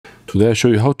Today I show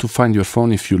you how to find your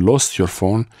phone if you lost your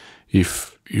phone,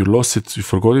 if you lost it, you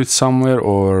forgot it somewhere,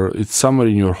 or it's somewhere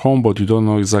in your home but you don't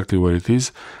know exactly where it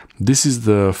is. This is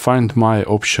the Find My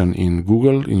option in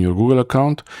Google, in your Google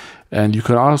account, and you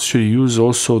can actually use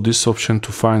also this option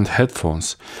to find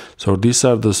headphones. So these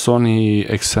are the Sony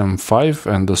XM5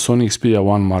 and the Sony Xperia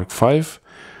 1 Mark V,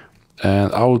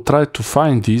 and I will try to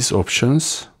find these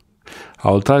options.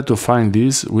 I'll try to find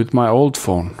these with my old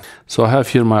phone. So I have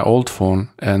here my old phone,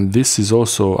 and this is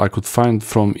also, I could find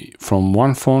from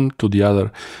one phone to the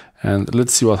other, and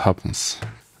let's see what happens.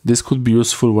 This could be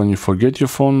useful when you forget your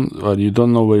phone, or you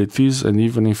don't know where it is, and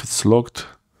even if it's locked,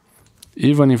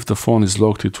 even if the phone is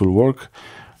locked, it will work.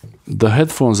 The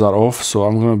headphones are off, so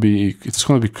it's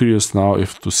gonna be curious now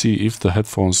to see if the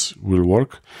headphones will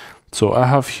work. So I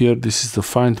have here, this is the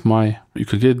Find My. You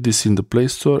can get this in the Play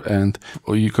Store,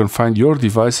 or you can find your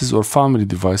devices or family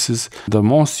devices. The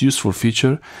most useful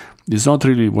feature is not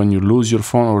really when you lose your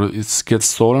phone or it gets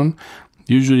stolen.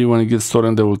 Usually when it gets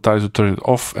stolen, they will try to turn it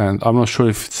off, and I'm not sure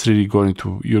if it's really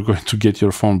you're going to get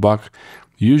your phone back.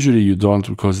 Usually you don't,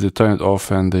 because they turn it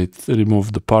off and they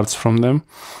remove the parts from them.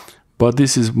 But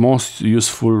this is most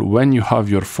useful when you have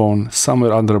your phone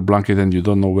somewhere under a blanket and you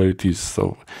don't know where it is.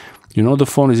 So you know the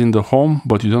phone is in the home,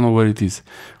 but you don't know where it is.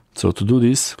 So to do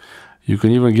this, you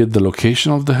can even get the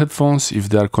location of the headphones if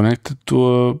they are connected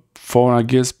to a phone, I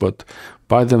guess. But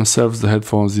by themselves, the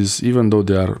headphones, even though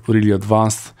they are really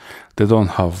advanced, they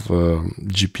don't have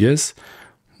GPS.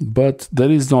 But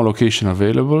there is no location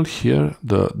available here.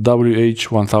 The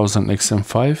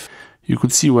WH1000XM5. You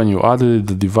could see when you added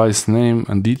the device name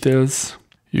and details.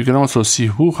 You can also see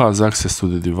who has access to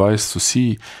the device to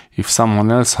see if someone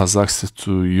else has access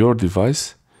to your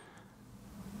device.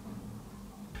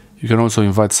 You can also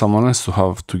invite someone else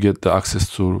to get the access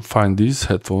to find these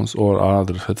headphones or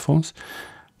other headphones.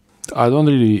 I don't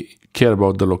really care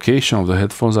about the location of the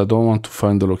headphones. I don't want to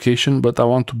find the location, but I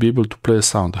want to be able to play a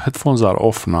sound. The headphones are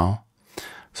off now,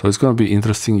 so it's going to be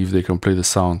interesting if they can play the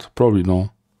sound. Probably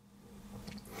no.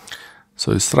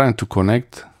 So it's trying to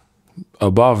connect.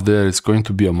 Above there it's going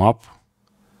to be a map.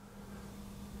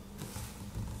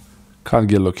 Can't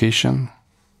get location.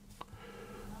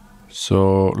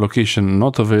 So location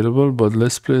not available, but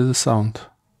let's play the sound.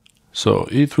 So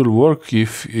it will work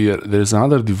if there's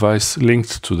another device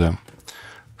linked to them.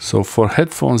 So for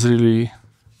headphones it's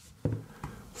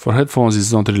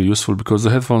not really useful because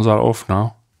the headphones are off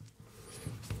now.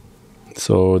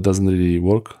 So it doesn't really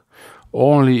work.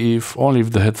 Only if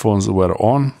the headphones were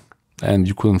on and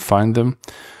you couldn't find them.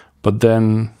 But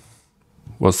then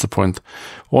what's the point?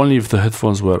 Only if the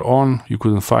headphones were on, you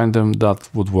couldn't find them, that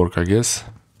would work, I guess.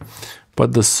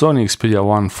 But the Sony Xperia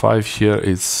 1 V here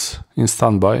is in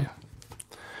standby.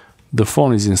 The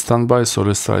phone is in standby, so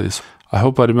let's try this. I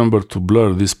hope I remember to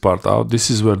blur this part out.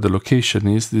 This is where the location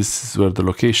is. This is where the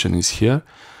location is here.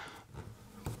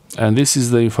 And this is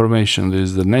the information. There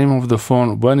is the name of the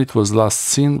phone, when it was last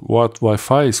seen, what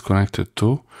Wi-Fi is connected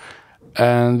to.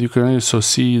 And you can also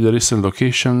see the recent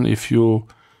location. If you,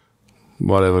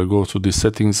 go to the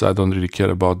settings, I don't really care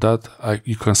about that.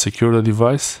 You can secure the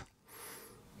device.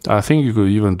 I think you could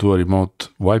even do a remote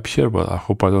wipe here, but I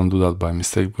hope I don't do that by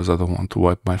mistake because I don't want to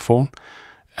wipe my phone.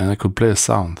 And I could play a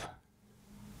sound.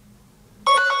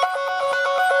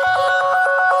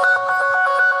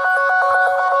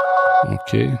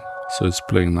 Okay, so it's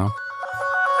playing now.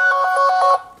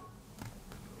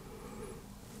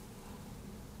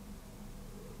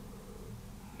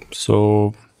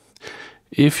 So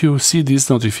if you see this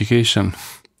notification,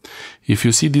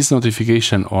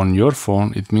 on your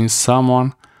phone, it means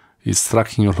someone is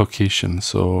tracking your location.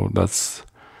 So that's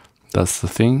the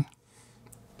thing.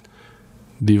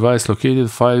 Device located,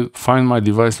 find my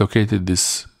device located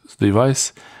this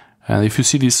device. And if you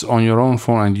see this on your own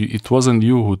phone and it wasn't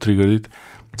you who triggered it,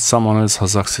 someone else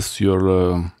has access to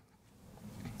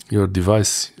your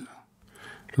device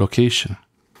location.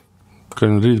 You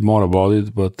can read more about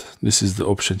it, but this is the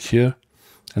option here.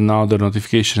 And now the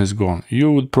notification is gone.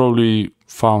 You would probably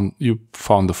found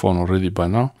the phone already by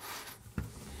now.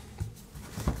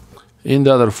 In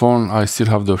the other phone, I still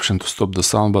have the option to stop the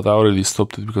sound, but I already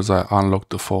stopped it because I unlocked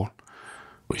the phone.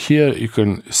 Here you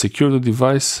can secure the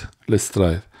device. Let's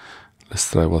try it. Let's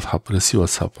try what happened. Let's see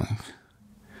what's happening.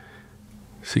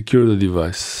 Secure the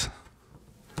device.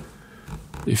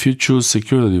 If you choose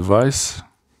secure the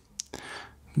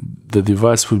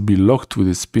device will be locked with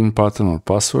its PIN pattern or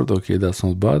password. Okay, that's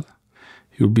not bad.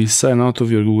 You'll be signed out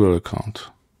of your Google account.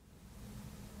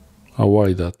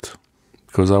 Why that?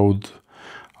 Because I would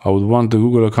want the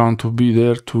Google account to be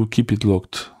there to keep it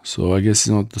locked. So I guess it's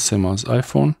not the same as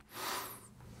iPhone.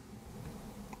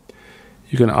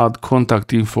 You can add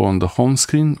contact info on the home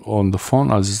screen on the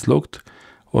phone as it's locked,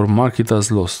 or mark it as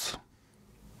lost.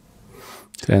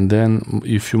 And then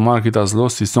if you mark it as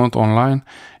lost, it's not online,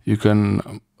 you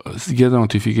can get a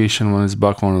notification when it's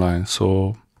back online.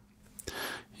 So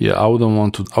yeah, I don't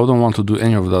want to do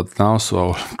any of that now, so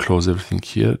I'll close everything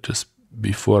here just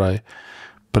before I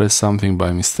press something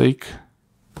by mistake.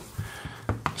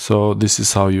 So this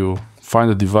is how you find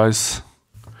the device.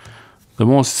 The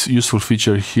most useful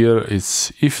feature here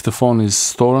is if the phone is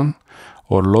stolen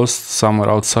or lost somewhere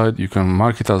outside, you can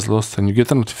mark it as lost and you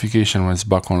get a notification when it's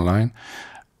back online.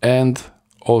 And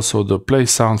also the play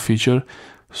sound feature,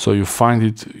 so you find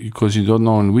it because you don't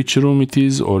know in which room it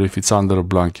is or if it's under a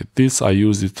blanket. This, I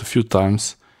used it a few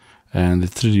times and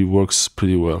it really works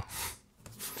pretty well.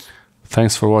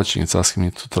 Thanks for watching. It's asking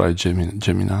me to try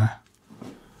Gemini.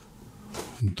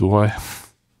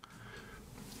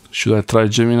 Should I try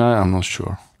Gemini? I'm not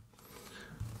sure.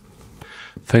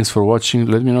 Thanks for watching.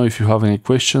 Let me know if you have any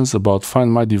questions about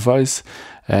Find My Device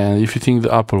and if you think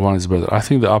the Apple one is better. I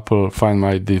think the Apple Find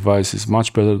My Device is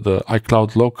much better. The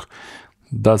iCloud lock,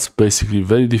 that's basically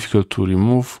very difficult to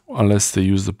remove unless they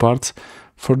use the parts.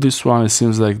 For this one, it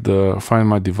seems like the Find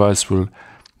My Device will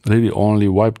really only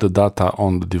wipe the data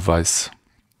on the device.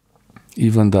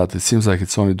 Even that, it seems like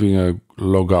it's only doing a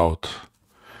logout.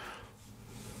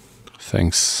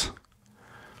 Thanks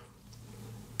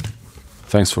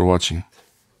for watching.